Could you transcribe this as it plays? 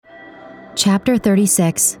Chapter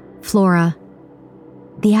 36, Flora.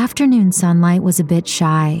 The afternoon sunlight was a bit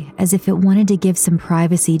shy, as if it wanted to give some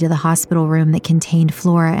privacy to the hospital room that contained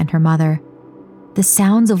Flora and her mother. The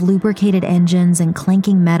sounds of lubricated engines and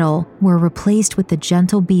clanking metal were replaced with the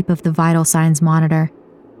gentle beep of the vital signs monitor.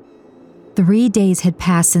 3 days had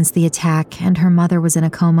passed since the attack, and her mother was in a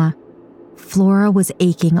coma. Flora was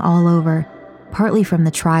aching all over, partly from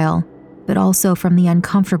the trial, but also from the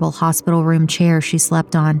uncomfortable hospital room chair she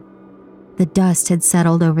slept on. The dust had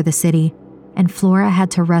settled over the city, and Flora had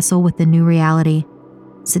to wrestle with the new reality.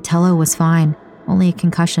 Sotelo was fine, only a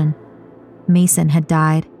concussion. Mason had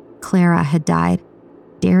died. Clara had died.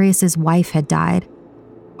 Darius's wife had died.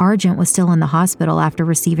 Argent was still in the hospital after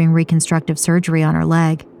receiving reconstructive surgery on her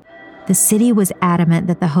leg. The city was adamant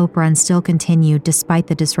that the Hope Run still continued despite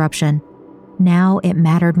the disruption. Now it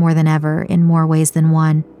mattered more than ever, in more ways than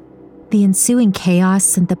one. The ensuing chaos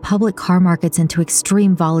sent the public car markets into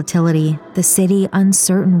extreme volatility, the city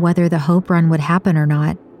uncertain whether the Hope Run would happen or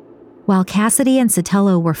not. While Cassidy and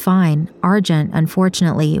Sotelo were fine, Argent,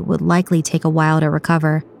 unfortunately, would likely take a while to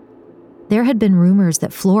recover. There had been rumors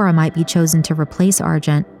that Flora might be chosen to replace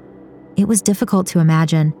Argent. It was difficult to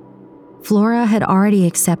imagine. Flora had already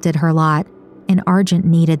accepted her lot, and Argent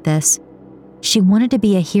needed this. She wanted to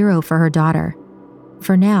be a hero for her daughter.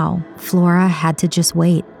 For now, Flora had to just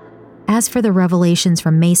wait. As for the revelations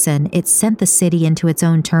from Mason, it sent the city into its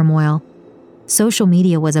own turmoil. Social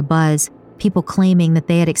media was abuzz, people claiming that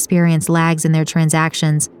they had experienced lags in their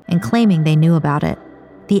transactions and claiming they knew about it.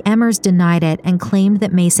 The Emmers denied it and claimed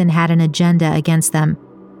that Mason had an agenda against them,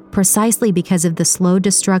 precisely because of the slow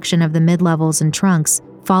destruction of the mid-levels and trunks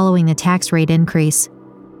following the tax rate increase.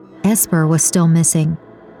 Esper was still missing.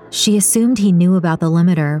 She assumed he knew about the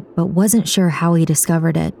limiter, but wasn't sure how he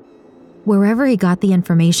discovered it. Wherever he got the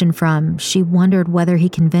information from, she wondered whether he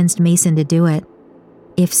convinced Mason to do it.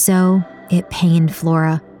 If so, it pained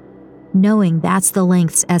Flora. Knowing that's the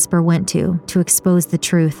lengths Esper went to expose the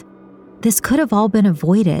truth. This could have all been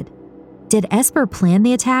avoided. Did Esper plan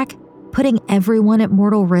the attack, putting everyone at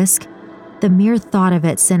mortal risk? The mere thought of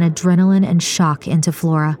it sent adrenaline and shock into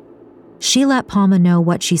Flora. She let Palma know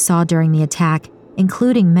what she saw during the attack,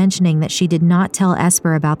 including mentioning that she did not tell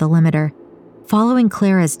Esper about the limiter. Following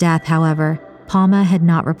Clara's death, however, Palma had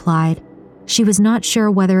not replied. She was not sure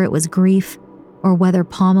whether it was grief or whether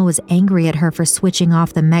Palma was angry at her for switching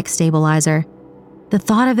off the mech stabilizer. The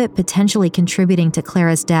thought of it potentially contributing to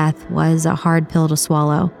Clara's death was a hard pill to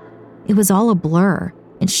swallow. It was all a blur,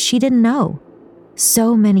 and she didn't know.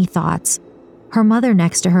 So many thoughts. Her mother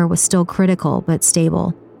next to her was still critical but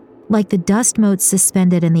stable. Like the dust motes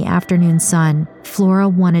suspended in the afternoon sun, Flora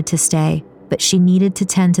wanted to stay, but she needed to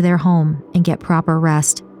tend to their home and get proper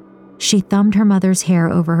rest. She thumbed her mother's hair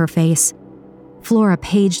over her face. Flora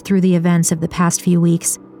paged through the events of the past few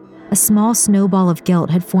weeks. A small snowball of guilt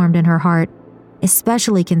had formed in her heart,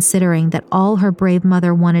 especially considering that all her brave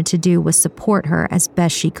mother wanted to do was support her as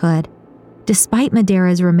best she could. Despite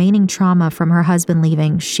Madera's remaining trauma from her husband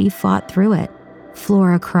leaving, she fought through it.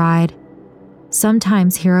 Flora cried.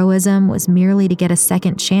 Sometimes heroism was merely to get a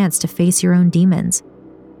second chance to face your own demons.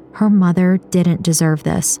 Her mother didn't deserve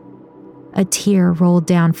this. A tear rolled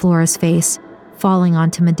down Flora's face, falling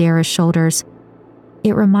onto Madera's shoulders.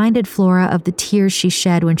 It reminded Flora of the tears she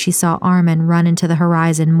shed when she saw Armin run into the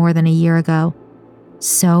horizon more than a year ago.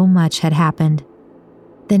 So much had happened.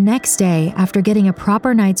 The next day, after getting a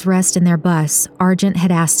proper night's rest in their bus, Argent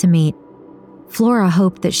had asked to meet. Flora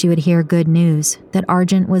hoped that she would hear good news, that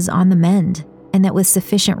Argent was on the mend, and that with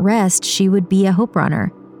sufficient rest, she would be a Hope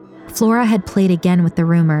Runner. Flora had played again with the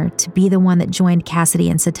rumor to be the one that joined Cassidy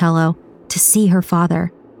and Sotelo, to see her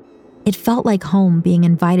father. It felt like home being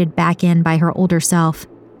invited back in by her older self.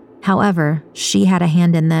 However, she had a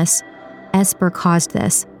hand in this. Esper caused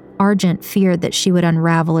this. Argent feared that she would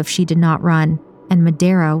unravel if she did not run, and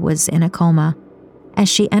Madera was in a coma. As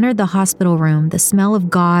she entered the hospital room, the smell of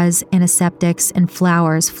gauze, antiseptics, and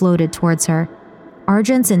flowers floated towards her.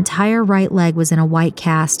 Argent's entire right leg was in a white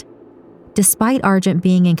cast. Despite Argent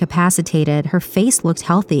being incapacitated, her face looked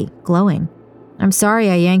healthy, glowing. "I'm sorry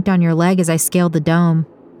I yanked on your leg as I scaled the dome,"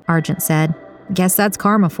 Argent said. "Guess that's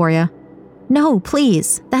karma for you." "No,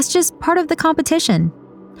 please. That's just part of the competition.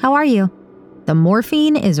 How are you?" "The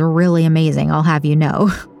morphine is really amazing, I'll have you know."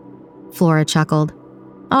 Flora chuckled.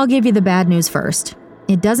 "I'll give you the bad news first.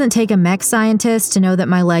 It doesn't take a mech scientist to know that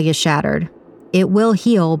my leg is shattered. It will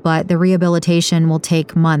heal, but the rehabilitation will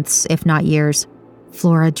take months, if not years."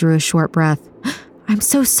 Flora drew a short breath. "I'm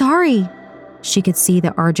so sorry." She could see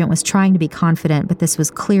that Argent was trying to be confident, but this was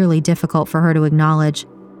clearly difficult for her to acknowledge.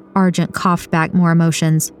 Argent coughed back more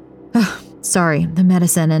emotions. "Sorry, the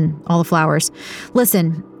medicine and all the flowers.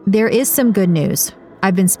 Listen, There is some good news.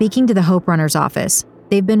 I've been speaking to the Hope Runner's office.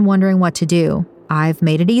 They've been wondering what to do. I've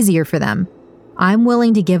made it easier for them. I'm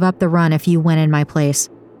willing to give up the run if you went in my place.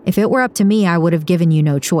 If it were up to me, I would have given you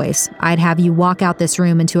no choice. I'd have you walk out this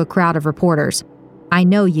room into a crowd of reporters. I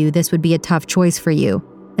know you, this would be a tough choice for you.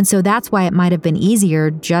 And so that's why it might have been easier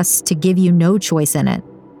just to give you no choice in it.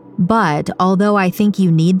 But although I think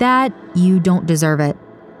you need that, you don't deserve it.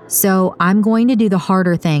 So I'm going to do the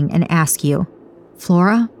harder thing and ask you,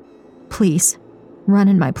 Flora, please, run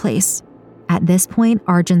in my place. At this point,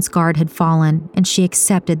 Argent's guard had fallen, and she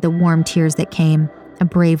accepted the warm tears that came, a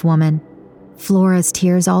brave woman. Flora's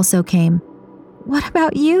tears also came. What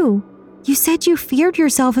about you? You said you feared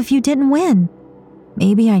yourself if you didn't win.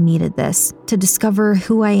 Maybe I needed this to discover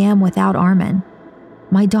who I am without Armin.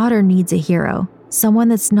 My daughter needs a hero, someone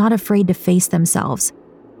that's not afraid to face themselves.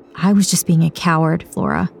 I was just being a coward,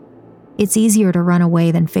 Flora. It's easier to run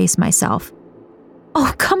away than face myself.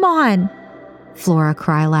 Oh, come on! Flora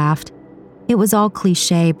laughed. It was all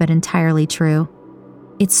cliché, but entirely true.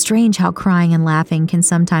 It's strange how crying and laughing can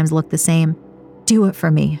sometimes look the same. Do it for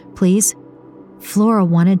me, please. Flora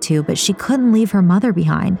wanted to, but she couldn't leave her mother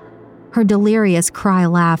behind. Her delirious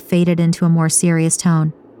cry-laugh faded into a more serious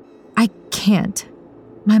tone. I can't.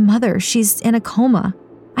 My mother, she's in a coma.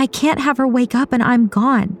 I can't have her wake up and I'm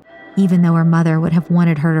gone. Even though her mother would have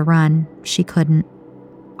wanted her to run, she couldn't.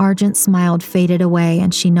 Argent's smile faded away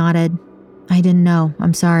and she nodded. I didn't know.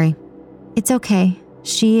 I'm sorry. It's okay.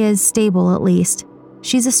 She is stable at least.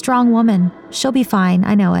 She's a strong woman. She'll be fine,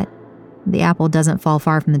 I know it. The apple doesn't fall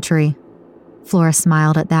far from the tree. Flora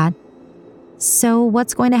smiled at that. So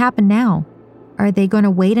what's going to happen now? Are they going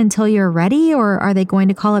to wait until you're ready, or are they going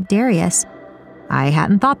to call up Darius? I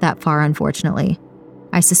hadn't thought that far, unfortunately.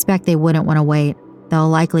 I suspect they wouldn't want to wait. They'll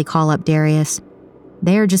likely call up Darius.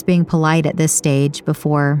 They're just being polite at this stage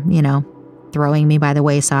before, throwing me by the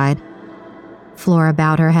wayside. Flora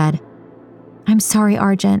bowed her head. I'm sorry,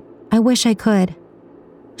 Argent. I wish I could,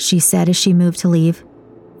 she said as she moved to leave.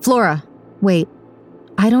 Flora, wait.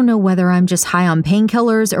 I don't know whether I'm just high on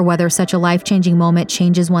painkillers or whether such a life-changing moment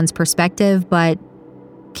changes one's perspective, but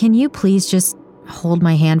can you please just hold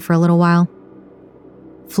my hand for a little while?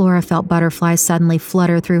 Flora felt butterflies suddenly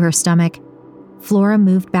flutter through her stomach. Flora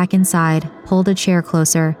moved back inside, pulled a chair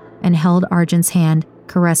closer, and held Argent's hand,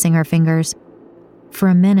 caressing her fingers. For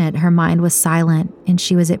a minute, her mind was silent, and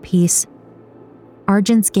she was at peace.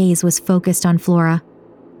 Argent's gaze was focused on Flora.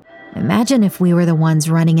 Imagine if we were the ones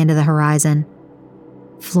running into the horizon.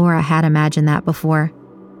 Flora had imagined that before.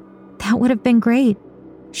 That would have been great,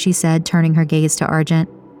 she said, turning her gaze to Argent.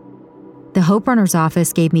 The Hope Runner's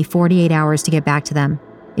office gave me 48 hours to get back to them.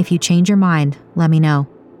 If you change your mind, let me know,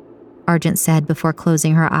 Argent said before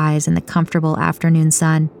closing her eyes in the comfortable afternoon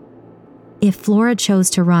sun. If Flora chose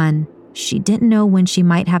to run, she didn't know when she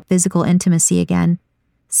might have physical intimacy again,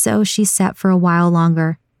 so she sat for a while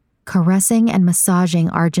longer, caressing and massaging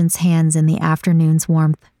Argent's hands in the afternoon's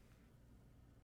warmth.